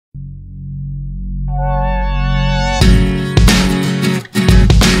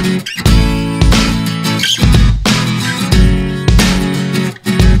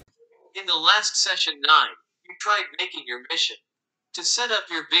last session 9, you tried making your mission. To set up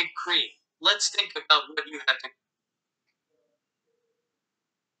your big cream, let's think about what you have to.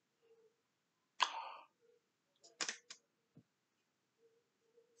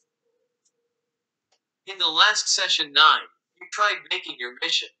 In the last session 9, you tried making your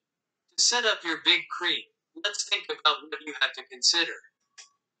mission. To set up your big cream, let's think about what you have to consider.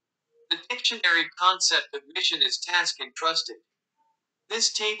 The dictionary concept of mission is task entrusted.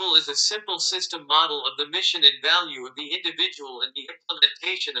 This table is a simple system model of the mission and value of the individual and the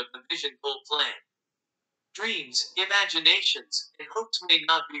implementation of the vision goal plan. Dreams, imaginations, and hopes may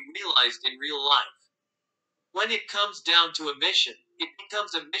not be realized in real life. When it comes down to a mission, it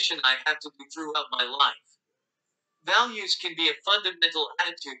becomes a mission I have to do throughout my life. Values can be a fundamental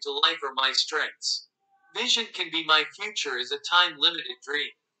attitude to life or my strengths. Vision can be my future as a time limited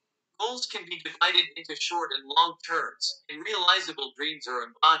dream. Goals can be divided into short and long terms, and realizable dreams are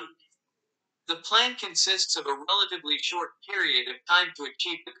embodied. The plan consists of a relatively short period of time to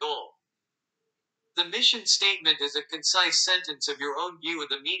achieve the goal. The mission statement is a concise sentence of your own view of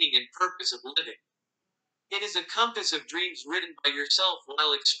the meaning and purpose of living. It is a compass of dreams written by yourself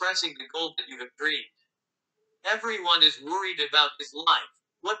while expressing the goal that you have dreamed. Everyone is worried about his life.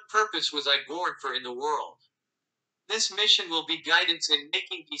 What purpose was I born for in the world? This mission will be guidance in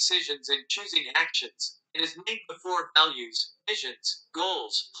making decisions and choosing actions. It is made before values, visions,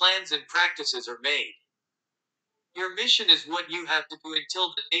 goals, plans, and practices are made. Your mission is what you have to do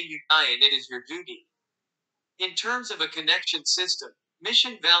until the day you die, and it is your duty. In terms of a connection system,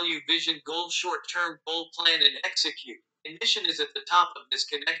 mission, value, vision, goal, short term goal, plan, and execute, and mission is at the top of this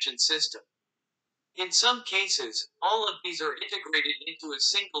connection system. In some cases, all of these are integrated into a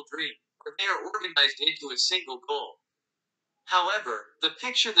single dream, or they are organized into a single goal. However, the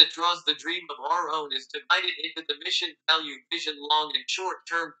picture that draws the dream of our own is divided into the mission, value, vision, long and short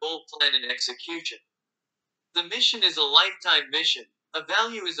term goal, plan, and execution. The mission is a lifetime mission. A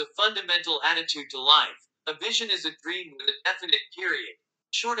value is a fundamental attitude to life. A vision is a dream with a definite period.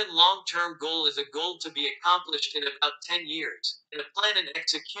 Short and long-term goal is a goal to be accomplished in about 10 years, and a plan and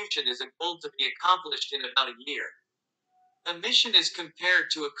execution is a goal to be accomplished in about a year. A mission is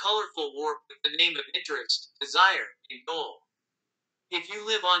compared to a colorful orb with the name of interest, desire, and goal. If you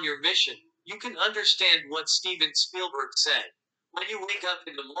live on your mission, you can understand what Steven Spielberg said. When you wake up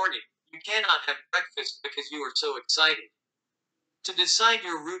in the morning, you cannot have breakfast because you are so excited. To decide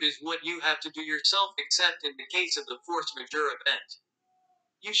your route is what you have to do yourself, except in the case of the force majeure event.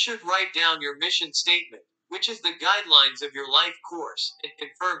 You should write down your mission statement, which is the guidelines of your life course, and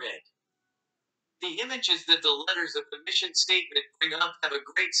confirm it. The images that the letters of the mission statement bring up have a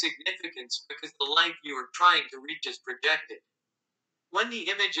great significance because the life you are trying to reach is projected. When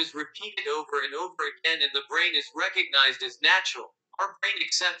the image is repeated over and over again and the brain is recognized as natural, our brain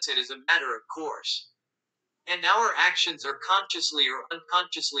accepts it as a matter of course. And our actions are consciously or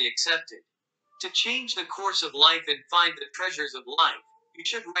unconsciously accepted. To change the course of life and find the treasures of life, you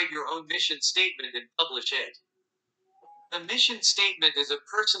should write your own mission statement and publish it. A mission statement is a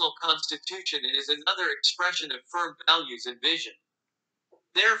personal constitution and is another expression of firm values and vision.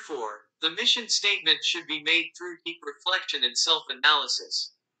 Therefore, the mission statement should be made through deep reflection and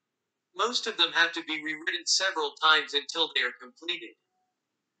self-analysis. Most of them have to be rewritten several times until they are completed.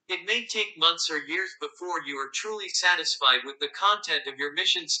 It may take months or years before you are truly satisfied with the content of your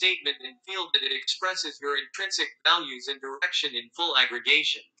mission statement and feel that it expresses your intrinsic values and direction in full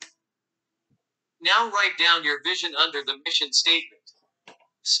aggregation. Now write down your vision under the mission statement.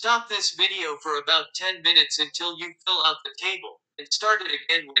 Stop this video for about 10 minutes until you fill out the table, and start it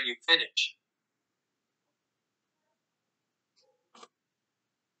again when you finish.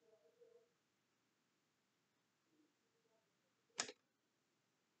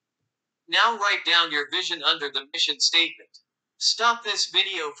 Now write down your vision under the mission statement. Stop this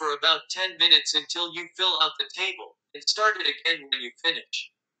video for about 10 minutes until you fill out the table, and start it again when you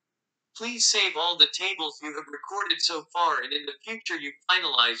finish. Please save all the tables you have recorded so far, and in the future you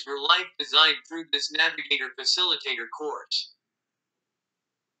finalize your life design through this Navigator Facilitator course.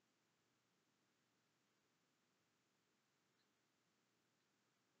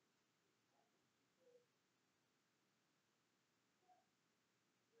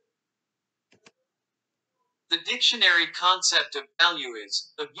 The dictionary concept of value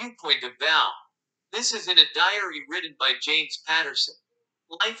is a viewpoint of val. This is in a diary written by James Patterson.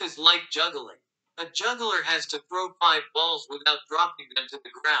 Life is like juggling. A juggler has to throw 5 balls without dropping them to the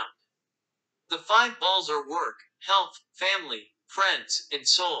ground. The 5 balls are work, health, family, friends, and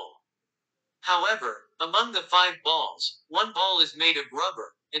soul. However, among the 5 balls, 1 ball is made of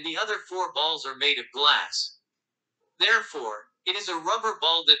rubber, and the other 4 balls are made of glass. Therefore, It is a rubber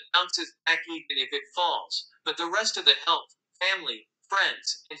ball that bounces back even if it falls, but the rest of the health, family,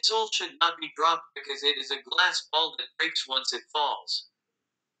 friends, and soul should not be dropped because it is a glass ball that breaks once it falls.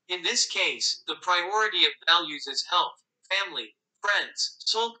 In this case, the priority of values is health, family, friends,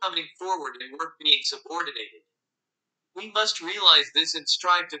 soul coming forward and work being subordinated. We must realize this and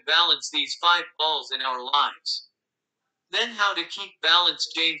strive to balance these five balls in our lives. Then, how to keep balance,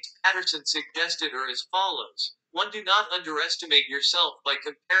 James Patterson suggested are as follows. 1. Do not underestimate yourself by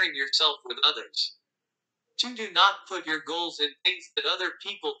comparing yourself with others. 2. Do not put your goals in things that other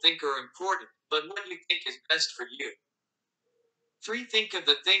people think are important, but what you think is best for you. 3. Think of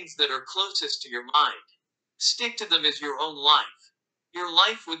the things that are closest to your mind. Stick to them as your own life. Your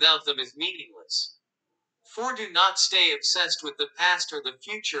life without them is meaningless. 4. Do not stay obsessed with the past or the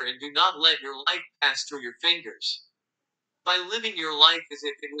future and do not let your life pass through your fingers. By living your life as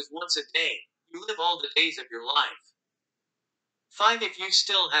if it was once a day, you live all the days of your life. 5. If you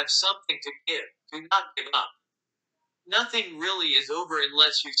still have something to give, do not give up. Nothing really is over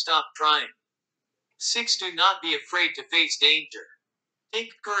unless you stop trying. 6. Do not be afraid to face danger.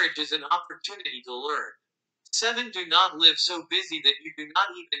 Take courage as an opportunity to learn. 7. Do not live so busy that you do not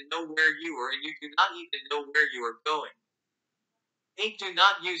even know where you are and you do not even know where you are going. 8. Do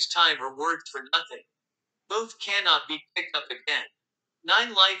not use time or words for nothing. Both cannot be picked up again.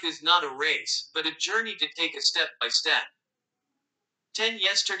 9. Life is not a race, but a journey to take a step by step. 10.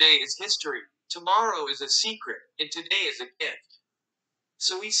 Yesterday is history, tomorrow is a secret, and today is a gift.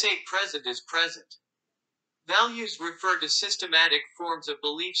 So we say present is present. Values refer to systematic forms of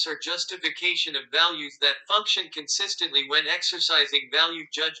beliefs or justification of values that function consistently when exercising value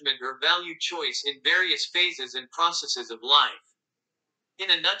judgment or value choice in various phases and processes of life. In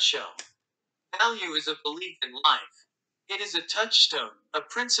a nutshell, value is a belief in life. It is a touchstone, a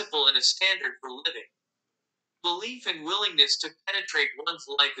principle, and a standard for living. Belief and willingness to penetrate one's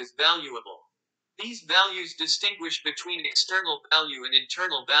life is valuable. These values distinguish between external value and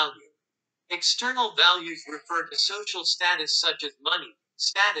internal value. External values refer to social status such as money,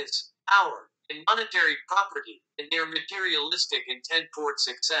 status, power, and monetary property, and they are materialistic and tend toward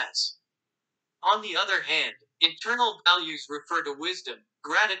success. On the other hand, internal values refer to wisdom,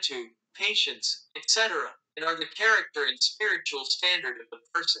 gratitude, patience, etc., and are the character and spiritual standard of the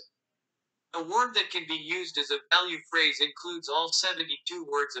person. A word that can be used as a value phrase includes all 72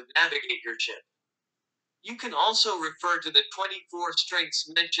 words of Navigatorship. You can also refer to the 24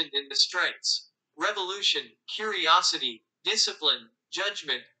 strengths mentioned in the strengths: revolution, curiosity, discipline,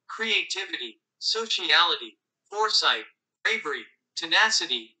 judgment, creativity, sociality, foresight, bravery,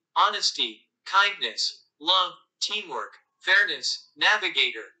 tenacity, honesty, kindness, love, teamwork, fairness,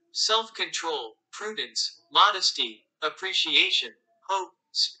 navigator, self control, prudence, modesty, appreciation, hope,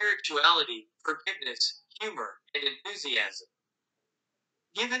 spirituality, forgiveness, humor, and enthusiasm.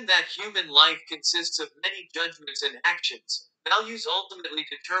 Given that human life consists of many judgments and actions, values ultimately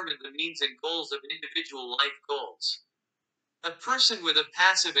determine the means and goals of individual life goals. A person with a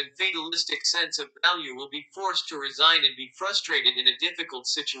passive and fatalistic sense of value will be forced to resign and be frustrated in a difficult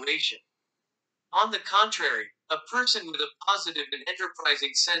situation. On the contrary, a person with a positive and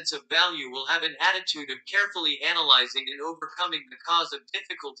enterprising sense of value will have an attitude of carefully analyzing and overcoming the cause of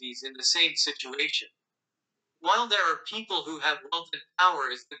difficulties in the same situation. While there are people who have wealth and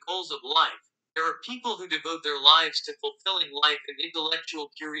power as the goals of life, there are people who devote their lives to fulfilling life and intellectual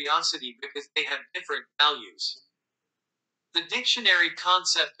curiosity because they have different values. The dictionary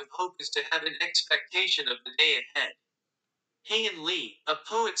concept of hope is to have an expectation of the day ahead. Heian Lee, a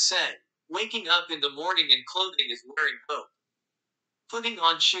poet, said, "Waking up in the morning and clothing is wearing hope. Putting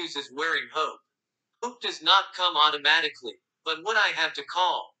on shoes is wearing hope. Hope does not come automatically, but what I have to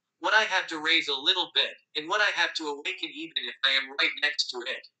call, what I have to raise a little bit, and what I have to awaken even if I am right next to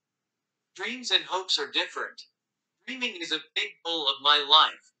it. Dreams and hopes are different. Dreaming is a big goal of my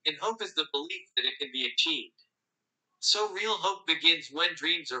life, and hope is the belief that it can be achieved. So real hope begins when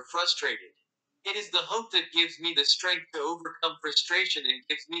dreams are frustrated. It is the hope that gives me the strength to overcome frustration and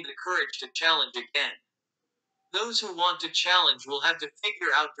gives me the courage to challenge again. Those who want to challenge will have to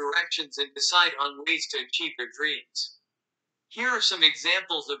figure out directions and decide on ways to achieve their dreams." Here are some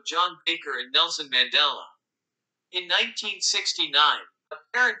examples of John Baker and Nelson Mandela. In 1969, a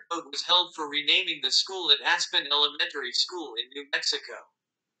parent vote was held for renaming the school at Aspen Elementary School in New Mexico.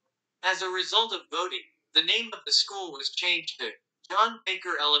 As a result of voting, the name of the school was changed to John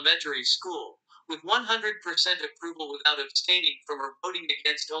Baker Elementary School, with 100% approval without abstaining from or voting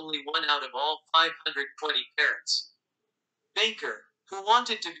against only one out of all 520 parents. Baker, who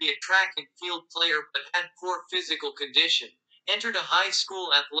wanted to be a track and field player but had poor physical condition, entered a high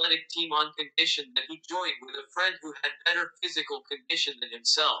school athletic team on condition that he joined with a friend who had better physical condition than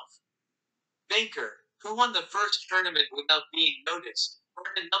himself. Baker, who won the first tournament without being noticed,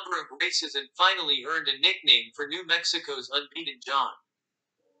 earned a number of races and finally earned a nickname for New Mexico's unbeaten John.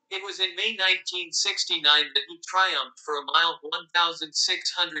 It was in May 1969 that he triumphed for a mile 1,600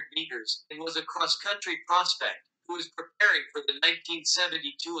 meters and was a cross-country prospect who was preparing for the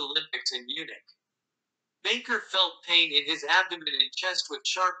 1972 Olympics in Munich. Baker felt pain in his abdomen and chest with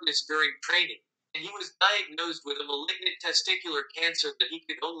sharpness during training, and he was diagnosed with a malignant testicular cancer that he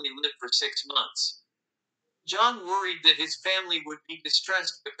could only live for 6 months. John worried that his family would be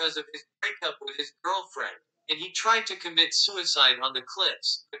distressed because of his breakup with his girlfriend, and he tried to commit suicide on the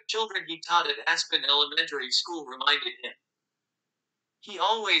cliffs, but children he taught at Aspen Elementary School reminded him. He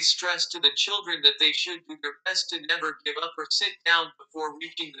always stressed to the children that they should do their best to never give up or sit down before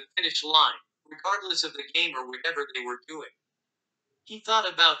reaching the finish line, regardless of the game or whatever they were doing. He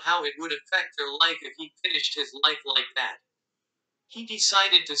thought about how it would affect their life if he finished his life like that. He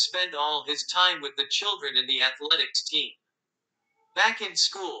decided to spend all his time with the children and the athletics team. Back in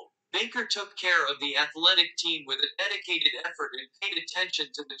school, Baker took care of the athletic team with a dedicated effort and paid attention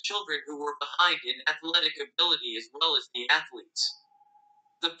to the children who were behind in athletic ability as well as the athletes.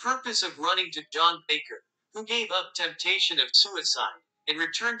 The purpose of running to John Baker, who gave up temptation of suicide and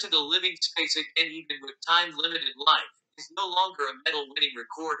returned to the living space again even with time-limited life, is no longer a medal-winning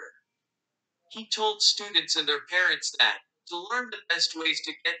recorder. He told students and their parents that, to learn the best ways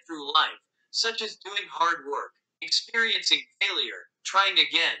to get through life, such as doing hard work, experiencing failure, trying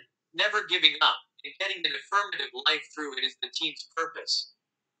again, never giving up, and getting an affirmative life through it is the team's purpose.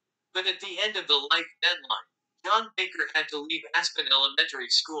 But at the end of the life deadline, John Baker had to leave Aspen Elementary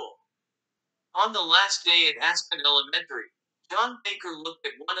School. On the last day at Aspen Elementary, John Baker looked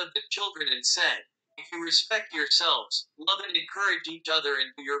at one of the children and said, "If you respect yourselves, love and encourage each other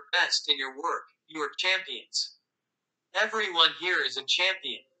and do your best in your work, you are champions. Everyone here is a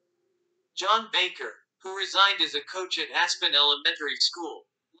champion." John Baker, who resigned as a coach at Aspen Elementary School,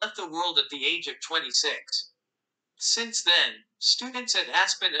 left the world at the age of 26. Since then, students at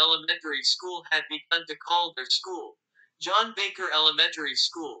Aspen Elementary School had begun to call their school John Baker Elementary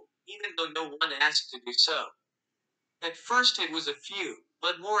School, even though no one asked to do so. At first it was a few,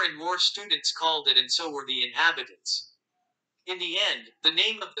 but more and more students called it and so were the inhabitants. In the end, the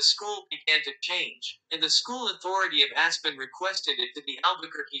name of the school began to change, and the school authority of Aspen requested it to the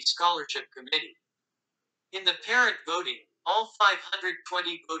Albuquerque Scholarship Committee. In the parent voting, all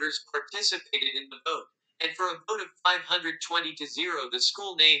 520 voters participated in the vote, and for a vote of 520 to 0, the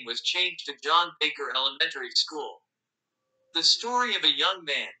school name was changed to John Baker Elementary School. The story of a young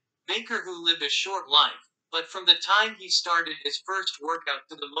man, Baker, who lived a short life, but from the time he started his first workout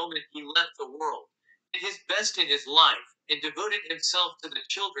to the moment he left the world, did his best in his life, and devoted himself to the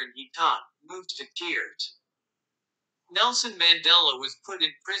children he taught, moves to tears. Nelson Mandela was put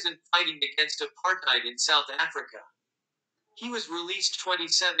in prison fighting against apartheid in South Africa. He was released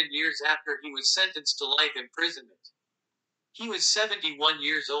 27 years after he was sentenced to life imprisonment. He was 71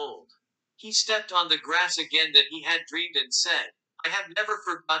 years old. He stepped on the grass again that he had dreamed and said, "I have never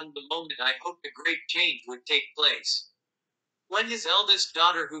forgotten the moment I hoped a great change would take place." When his eldest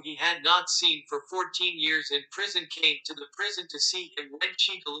daughter, who he had not seen for 14 years in prison, came to the prison to see him when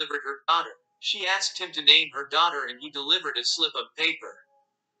she delivered her daughter, she asked him to name her daughter and he delivered a slip of paper.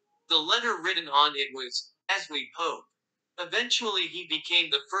 The letter written on it was, "As we hope." Eventually he became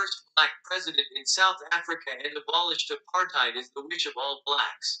the first black president in South Africa and abolished apartheid as the wish of all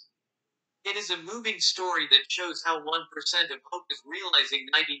blacks. It is a moving story that shows how 1% of hope is realizing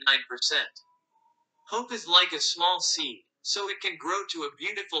 99%. Hope is like a small seed, so it can grow to a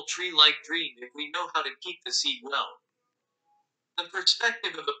beautiful tree-like dream if we know how to keep the seed well. The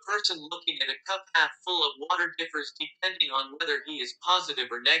perspective of a person looking at a cup half full of water differs depending on whether he is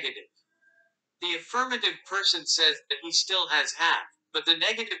positive or negative. The affirmative person says that he still has half, but the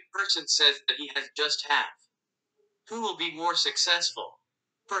negative person says that he has just half. Who will be more successful?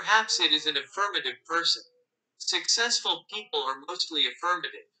 Perhaps it is an affirmative person. Successful people are mostly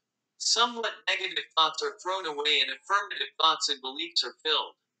affirmative. Somewhat negative thoughts are thrown away and affirmative thoughts and beliefs are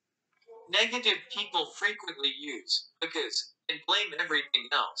filled. Negative people frequently use because and blame everything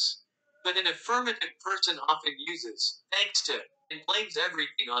else. But an affirmative person often uses thanks to and blames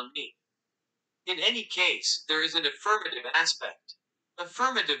everything on me. In any case, there is an affirmative aspect.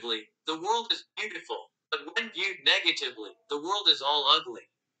 Affirmatively, the world is beautiful, but when viewed negatively, the world is all ugly.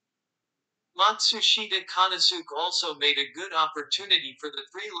 Matsushita Konosuke also made a good opportunity for the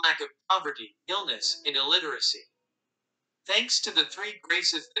three: lack of poverty, illness, and illiteracy. Thanks to the three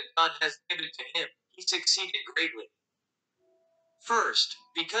graces that God has given to him, he succeeded greatly. First,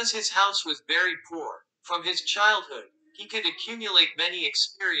 because his house was very poor, from his childhood, he could accumulate many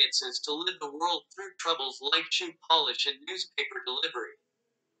experiences to live the world through troubles like shoe polish and newspaper delivery.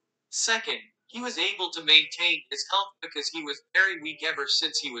 Second, he was able to maintain his health because he was very weak ever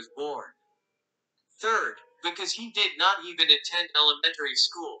since he was born. Third, because he did not even attend elementary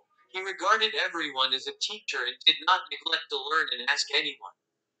school, he regarded everyone as a teacher and did not neglect to learn and ask anyone.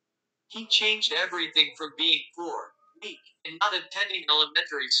 He changed everything from being poor, weak, and not attending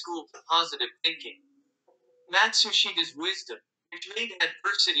elementary school to positive thinking. Matsushida's wisdom, which made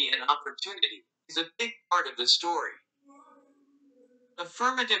adversity an opportunity, is a big part of the story.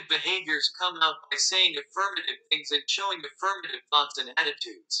 Affirmative behaviors come out by saying affirmative things and showing affirmative thoughts and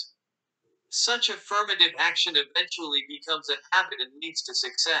attitudes. Such affirmative action eventually becomes a habit and leads to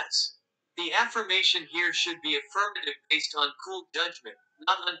success. The affirmation here should be affirmative based on cool judgment,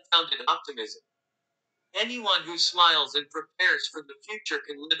 not unfounded optimism. Anyone who smiles and prepares for the future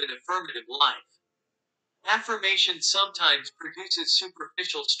can live an affirmative life. Affirmation sometimes produces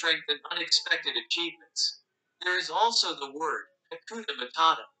superficial strength and unexpected achievements. There is also the word, Hakuna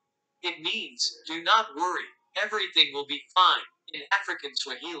Matata. It means, do not worry, everything will be fine, in African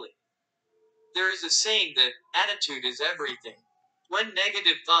Swahili. There is a saying that, attitude is everything. When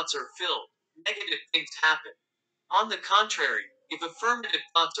negative thoughts are filled, negative things happen. On the contrary, if affirmative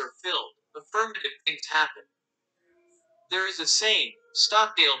thoughts are filled, affirmative things happen. There is a saying,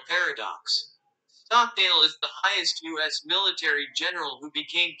 Stockdale paradox. Stockdale is the highest U.S. military general who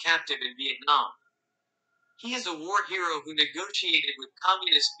became captive in Vietnam. He is a war hero who negotiated with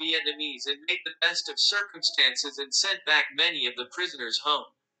communist Vietnamese and made the best of circumstances and sent back many of the prisoners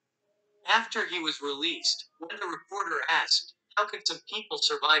home. After he was released, when the reporter asked, how could some people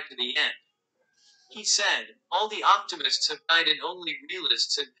survive to the end? He said, all the optimists have died and only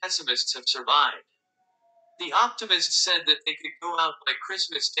realists and pessimists have survived. The optimists said that they could go out by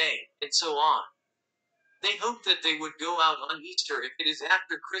Christmas Day, and so on. They hoped that they would go out on Easter if it is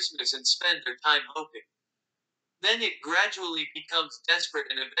after Christmas and spend their time hoping. Then it gradually becomes desperate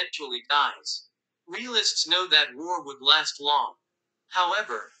and eventually dies. Realists know that war would last long.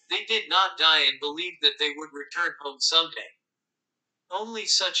 However, they did not die and believed that they would return home someday. Only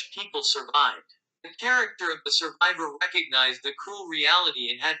such people survived. The character of the survivor recognized the cruel reality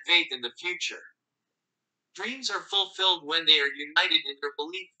and had faith in the future. Dreams are fulfilled when they are united in their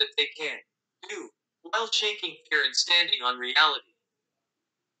belief that they can do, while shaking fear and standing on reality.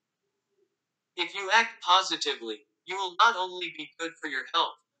 If you act positively, you will not only be good for your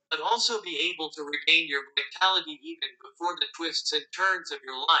health, but also be able to regain your vitality even before the twists and turns of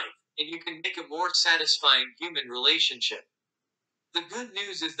your life, and you can make a more satisfying human relationship. The good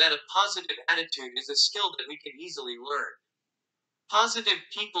news is that a positive attitude is a skill that we can easily learn. Positive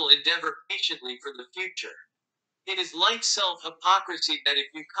people endeavor patiently for the future. It is like self hypocrisy that if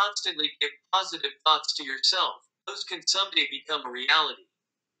you constantly give positive thoughts to yourself, those can someday become a reality.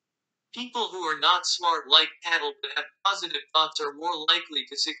 People who are not smart like cattle but have positive thoughts are more likely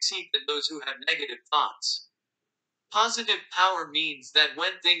to succeed than those who have negative thoughts. Positive power means that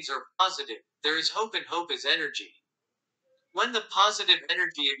when things are positive, there is hope and hope is energy. When the positive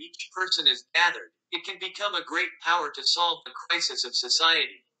energy of each person is gathered, it can become a great power to solve the crisis of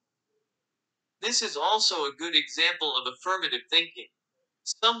society. This is also a good example of affirmative thinking.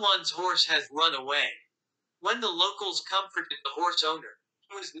 Someone's horse has run away. When the locals comforted the horse owner,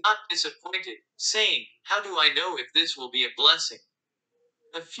 he was not disappointed, saying, how do I know if this will be a blessing?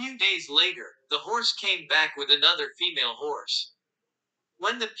 A few days later, the horse came back with another female horse.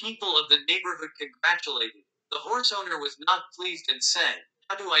 When the people of the neighborhood congratulated, the horse owner was not pleased and said,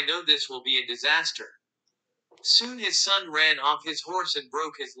 how do I know this will be a disaster? Soon his son ran off his horse and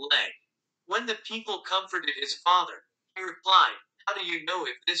broke his leg. When the people comforted his father, he replied, how do you know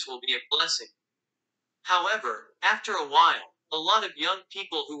if this will be a blessing? However, after a while, a lot of young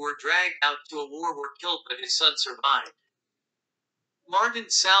people who were dragged out to a war were killed but his son survived. Martin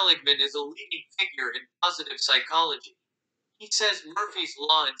Seligman is a leading figure in positive psychology. He says Murphy's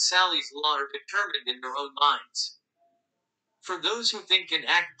Law and Sally's Law are determined in their own minds. For those who think and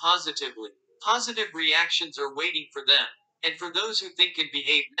act positively, positive reactions are waiting for them, and for those who think and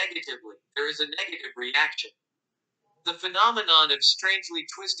behave negatively, there is a negative reaction. The phenomenon of strangely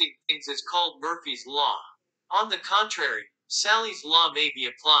twisting things is called Murphy's Law. On the contrary, Sally's Law may be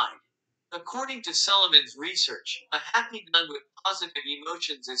applied. According to Seligman's research, a happy nun with positive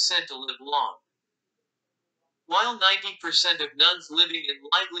emotions is said to live long. While 90% of nuns living in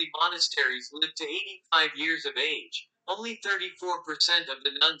lively monasteries live to 85 years of age, only 34% of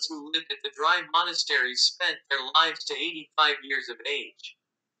the nuns who lived at the dry monasteries spent their lives to 85 years of age.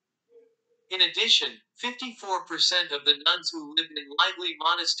 In addition, 54% of the nuns who lived in lively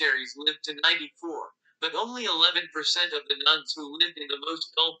monasteries lived to 94, but only 11% of the nuns who lived in the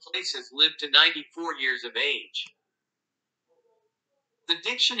most dull places lived to 94 years of age. The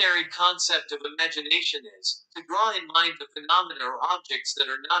dictionary concept of imagination is to draw in mind the phenomena or objects that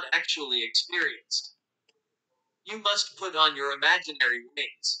are not actually experienced. You must put on your imaginary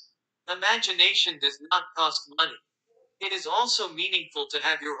wings. Imagination does not cost money. It is also meaningful to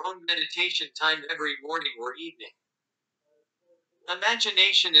have your own meditation time every morning or evening.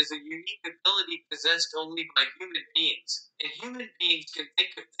 Imagination is a unique ability possessed only by human beings, and human beings can think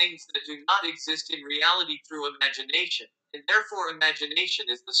of things that do not exist in reality through imagination, and therefore imagination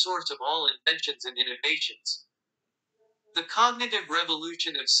is the source of all inventions and innovations. The cognitive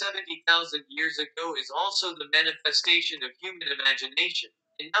revolution of 70,000 years ago is also the manifestation of human imagination,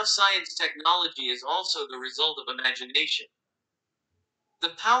 and now science technology is also the result of imagination.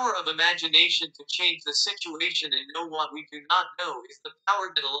 The power of imagination to change the situation and know what we do not know is the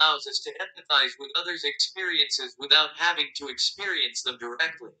power that allows us to empathize with others' experiences without having to experience them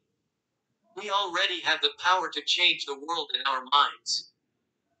directly. We already have the power to change the world in our minds.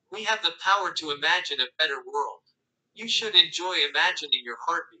 We have the power to imagine a better world. You should enjoy imagining your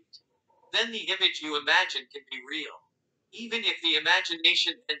heartbeat. Then the image you imagine can be real. Even if the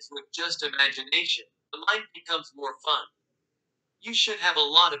imagination ends with just imagination, the mind becomes more fun. You should have a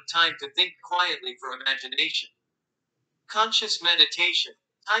lot of time to think quietly for imagination. Conscious meditation,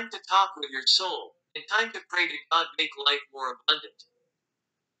 time to talk with your soul, and time to pray to God make life more abundant.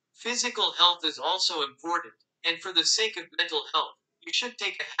 Physical health is also important, and for the sake of mental health, you should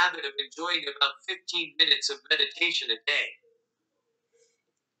take a habit of enjoying about 15 minutes of meditation a day.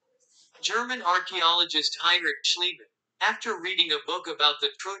 German archaeologist Heinrich Schliemann, after reading a book about the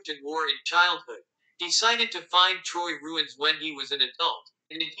Trojan War in childhood, decided to find Troy ruins when he was an adult,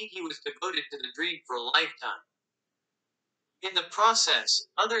 and indeed he was devoted to the dream for a lifetime. In the process,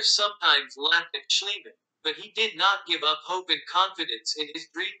 others sometimes laughed at Schliemann, but he did not give up hope and confidence in his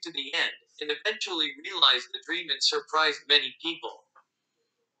dream to the end, and eventually realized the dream and surprised many people.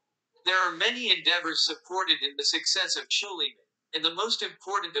 There are many endeavors supported in the success of Schliemann, and the most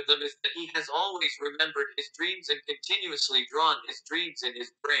important of them is that he has always remembered his dreams and continuously drawn his dreams in his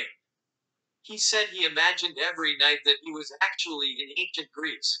brain. He said he imagined every night that he was actually in ancient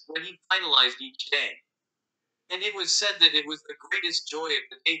Greece when he finalized each day. And it was said that it was the greatest joy of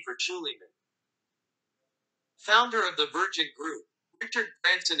the day for Schliemann. Founder of the Virgin Group, Richard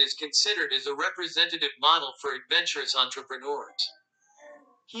Branson is considered as a representative model for adventurous entrepreneurs.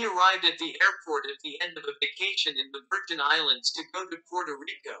 He arrived at the airport at the end of a vacation in the Virgin Islands to go to Puerto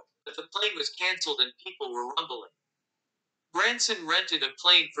Rico, but the plane was canceled and people were rumbling. Branson rented a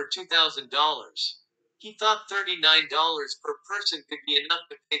plane for $2,000. He thought $39 per person could be enough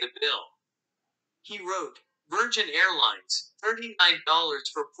to pay the bill. He wrote, Virgin Airlines, $39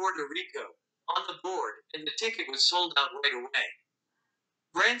 for Puerto Rico, on the board, and the ticket was sold out right away.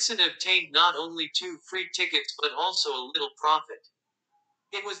 Branson obtained not only 2 free tickets but also a little profit.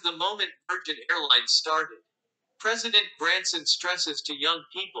 It was the moment Virgin Airlines started. President Branson stresses to young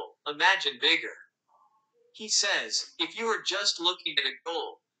people, imagine bigger. He says, if you are just looking at a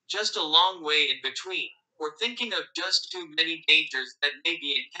goal, just a long way in between, or thinking of just too many dangers that may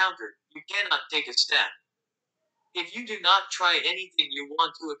be encountered, you cannot take a step. If you do not try anything you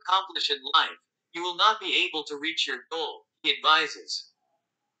want to accomplish in life, you will not be able to reach your goal, he advises.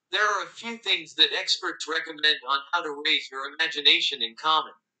 There are a few things that experts recommend on how to raise your imagination in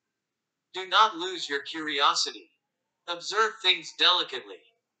common. Do not lose your curiosity. Observe things delicately.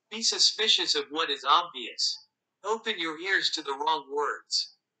 Be suspicious of what is obvious. Open your ears to the wrong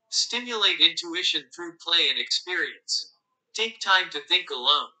words. Stimulate intuition through play and experience. Take time to think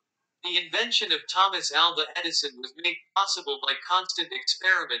alone. The invention of Thomas Alva Edison was made possible by constant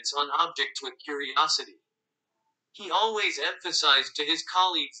experiments on objects with curiosity. He always emphasized to his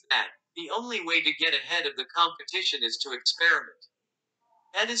colleagues that the only way to get ahead of the competition is to experiment.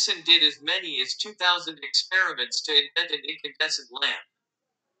 Edison did as many as 2,000 experiments to invent an incandescent lamp.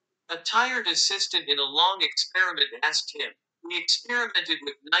 A tired assistant in a long experiment asked him, we experimented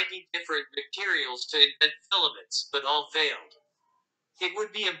with 90 different materials to invent filaments, but all failed. It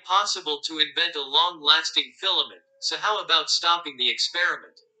would be impossible to invent a long-lasting filament, so how about stopping the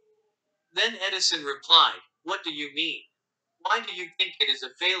experiment? Then Edison replied, what do you mean? Why do you think it is a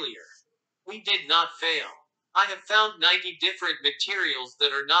failure? We did not fail. I have found 90 different materials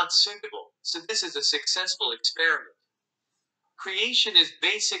that are not suitable, so this is a successful experiment. Creation is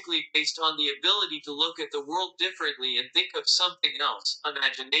basically based on the ability to look at the world differently and think of something else,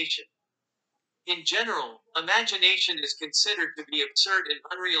 imagination. In general, imagination is considered to be absurd and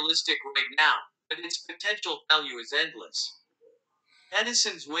unrealistic right now, but its potential value is endless.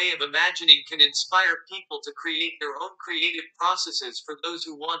 Edison's way of imagining can inspire people to create their own creative processes for those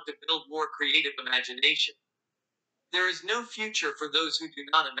who want to build more creative imagination. There is no future for those who do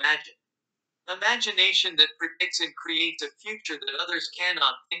not imagine. Imagination that predicts and creates a future that others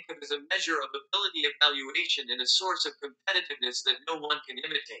cannot think of is a measure of ability evaluation and a source of competitiveness that no one can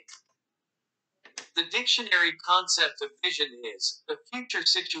imitate. The dictionary concept of vision is a future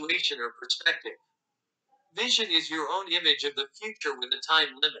situation or perspective. Vision is your own image of the future with a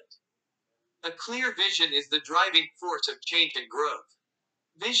time limit. A clear vision is the driving force of change and growth.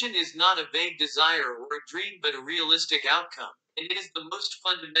 Vision is not a vague desire or a dream but a realistic outcome, and it is the most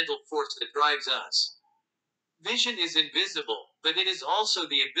fundamental force that drives us. Vision is invisible, but it is also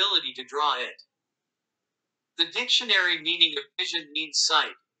the ability to draw it. The dictionary meaning of vision means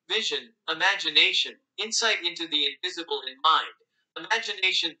sight, vision, imagination, insight into the invisible in mind,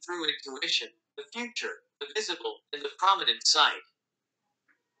 imagination through intuition, the future, the visible, and the prominent sight.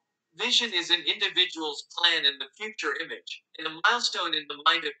 Vision is an individual's plan and the future image, and a milestone in the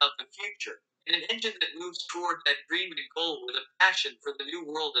mind about the future, and an engine that moves toward that dream and goal with a passion for the new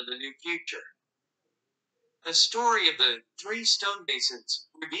world and the new future. A story of the three stonemasons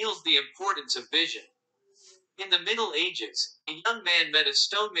reveals the importance of vision. In the Middle Ages, a young man met a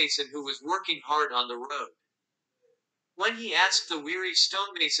stonemason who was working hard on the road. When he asked the weary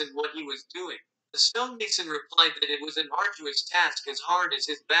stonemason what he was doing, the stonemason replied that it was an arduous task as hard as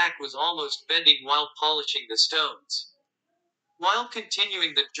his back was almost bending while polishing the stones. While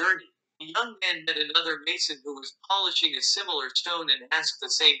continuing the journey, the young man met another mason who was polishing a similar stone and asked the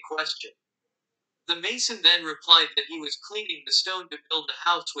same question. The mason then replied that he was cleaning the stone to build a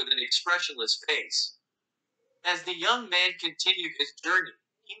house with an expressionless face. As the young man continued his journey,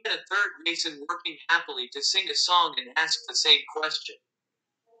 he met a third mason working happily to sing a song and asked the same question.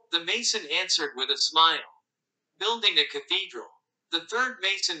 The mason answered with a smile, building a cathedral. The third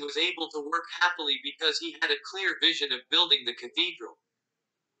mason was able to work happily because he had a clear vision of building the cathedral.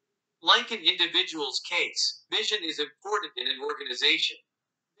 Like an individual's case, vision is important in an organization.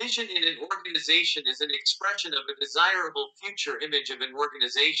 Vision in an organization is an expression of a desirable future image of an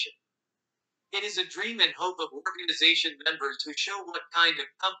organization. It is a dream and hope of organization members who show what kind of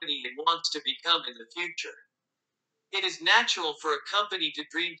company it wants to become in the future. It is natural for a company to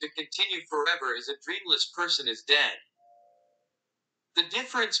dream to continue forever as a dreamless person is dead. The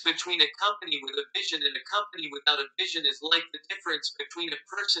difference between a company with a vision and a company without a vision is like the difference between a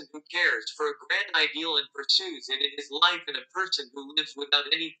person who cares for a grand ideal and pursues it in his life and a person who lives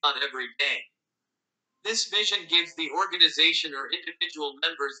without any thought every day. This vision gives the organization or individual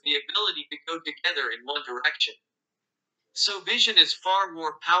members the ability to go together in one direction. So vision is far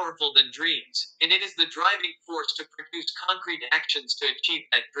more powerful than dreams, and it is the driving force to produce concrete actions to achieve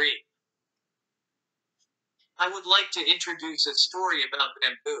that dream. I would like to introduce a story about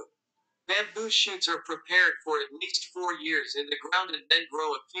bamboo. Bamboo shoots are prepared for at least 4 years in the ground and then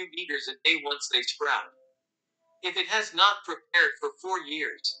grow a few meters a day once they sprout. If it has not prepared for 4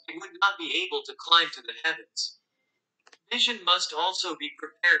 years, it would not be able to climb to the heavens. Vision must also be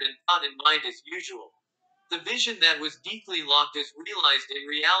prepared and thought in mind as usual. The vision that was deeply locked is realized in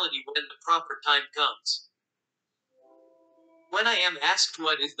reality when the proper time comes. When I am asked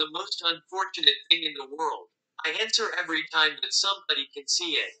what is the most unfortunate thing in the world, I answer every time that somebody can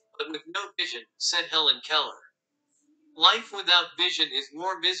see it, but with no vision, said Helen Keller. Life without vision is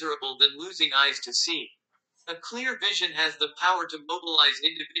more miserable than losing eyes to see. A clear vision has the power to mobilize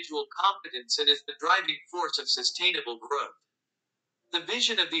individual competence and is the driving force of sustainable growth. The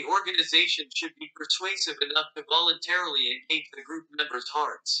vision of the organization should be persuasive enough to voluntarily engage the group members'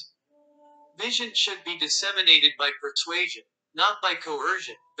 hearts. Vision should be disseminated by persuasion, not by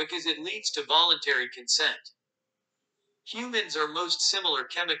coercion, because it leads to voluntary consent. Humans are most similar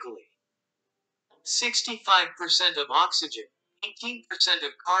chemically. 65% of oxygen, 18%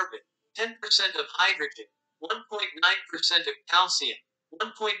 of carbon, 10% of hydrogen, 1.9% of calcium,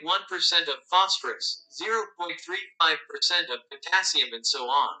 1.1% of phosphorus, 0.35% of potassium, and so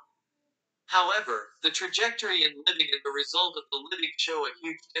on. However, the trajectory in living and the result of the living show a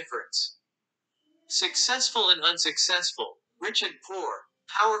huge difference. Successful and unsuccessful, rich and poor,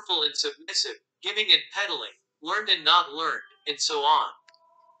 powerful and submissive, giving and peddling, learned and not learned, and so on.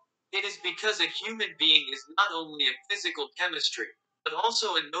 It is because a human being is not only a physical chemistry, but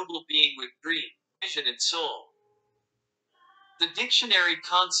also a noble being with dream, vision, and soul. The dictionary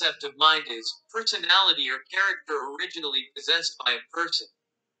concept of mind is personality or character originally possessed by a person.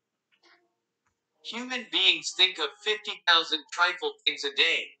 Human beings think of 50,000 trifle things a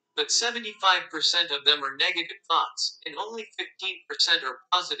day, but 75% of them are negative thoughts, and only 15% are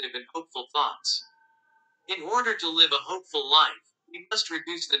positive and hopeful thoughts. In order to live a hopeful life, we must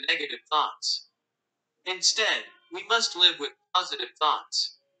reduce the negative thoughts. Instead, we must live with positive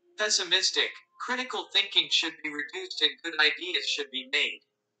thoughts. Pessimistic, critical thinking should be reduced and good ideas should be made.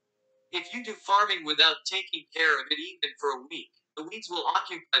 If you do farming without taking care of it even for a week, the weeds will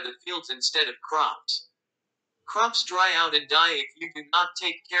occupy the fields instead of crops. Crops dry out and die if you do not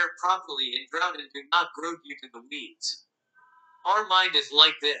take care properly and drought and do not grow due to the weeds. Our mind is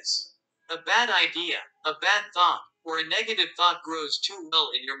like this. A bad idea, a bad thought, or a negative thought grows too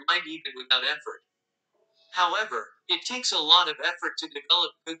well in your mind even without effort. However, it takes a lot of effort to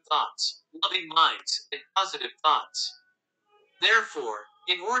develop good thoughts, loving minds, and positive thoughts. Therefore,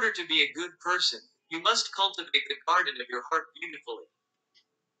 in order to be a good person, you must cultivate the garden of your heart beautifully.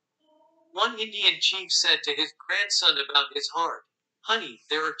 One Indian chief said to his grandson about his heart, "Honey,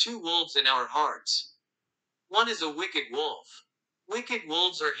 there are two wolves in our hearts. One is a wicked wolf. Wicked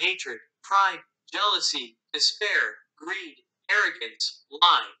wolves are hatred, pride, jealousy, despair, greed, arrogance,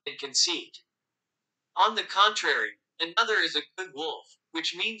 lie, and conceit. On the contrary, another is a good wolf,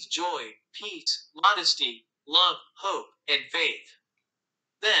 which means joy, peace, modesty, love, hope, and faith."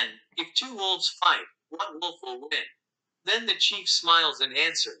 Then, if two wolves fight, what wolf will win? Then the chief smiles and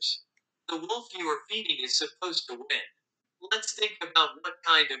answers, "The wolf you are feeding is supposed to win." Let's think about what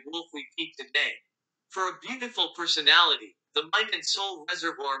kind of wolf we feed today. For a beautiful personality, the mind and soul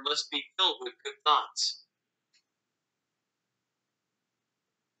reservoir must be filled with good thoughts.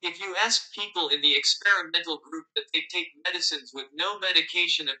 If you ask people in the experimental group that they take medicines with no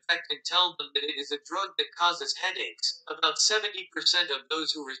medication effect and tell them that it is a drug that causes headaches, about 70% of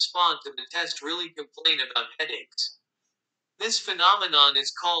those who respond to the test really complain about headaches. This phenomenon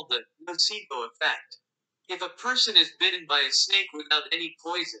is called the nocebo effect. If a person is bitten by a snake without any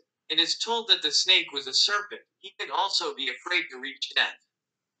poison, and is told that the snake was a serpent, he could also be afraid to reach death.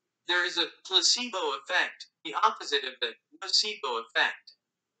 There is a placebo effect, the opposite of the nocebo effect.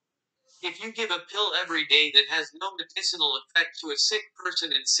 If you give a pill every day that has no medicinal effect to a sick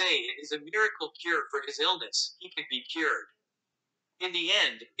person and say it is a miracle cure for his illness, he could be cured. In the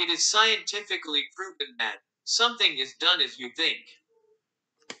end, it is scientifically proven that something is done as you think.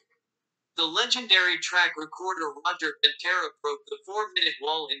 The legendary track recorder Roger Pantera broke the 4-minute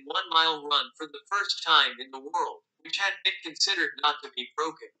wall in 1 mile run for the first time in the world, which had been considered not to be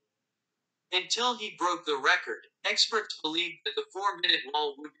broken. Until he broke the record, experts believed that the 4-minute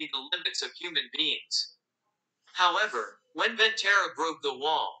wall would be the limits of human beings. However, when Pantera broke the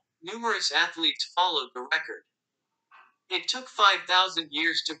wall, numerous athletes followed the record. It took 5,000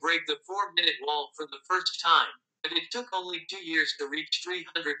 years to break the 4-minute wall for the first time, but it took only 2 years to reach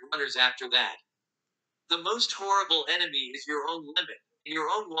 300 runners after that. The most horrible enemy is your own limit, your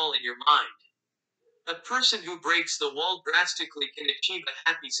own wall in your mind. A person who breaks the wall drastically can achieve a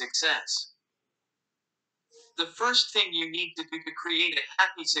happy success. The first thing you need to do to create a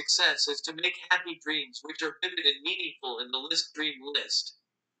happy success is to make happy dreams which are vivid and meaningful in the dream list.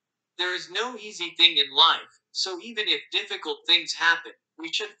 There is no easy thing in life, so even if difficult things happen,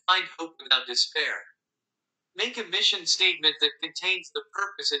 we should find hope without despair. Make a mission statement that contains the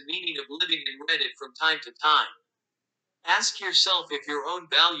purpose and meaning of living and read it from time to time. Ask yourself if your own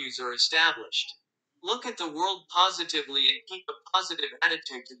values are established. Look at the world positively and keep a positive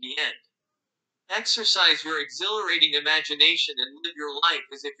attitude to the end. Exercise your exhilarating imagination and live your life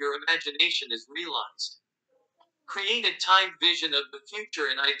as if your imagination is realized. Create a timed vision of the future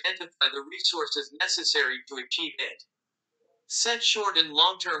and identify the resources necessary to achieve it. Set short and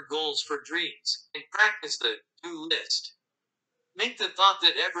long-term goals for dreams, and practice the do list. Make the thought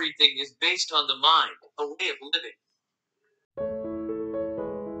that everything is based on the mind, a way of living.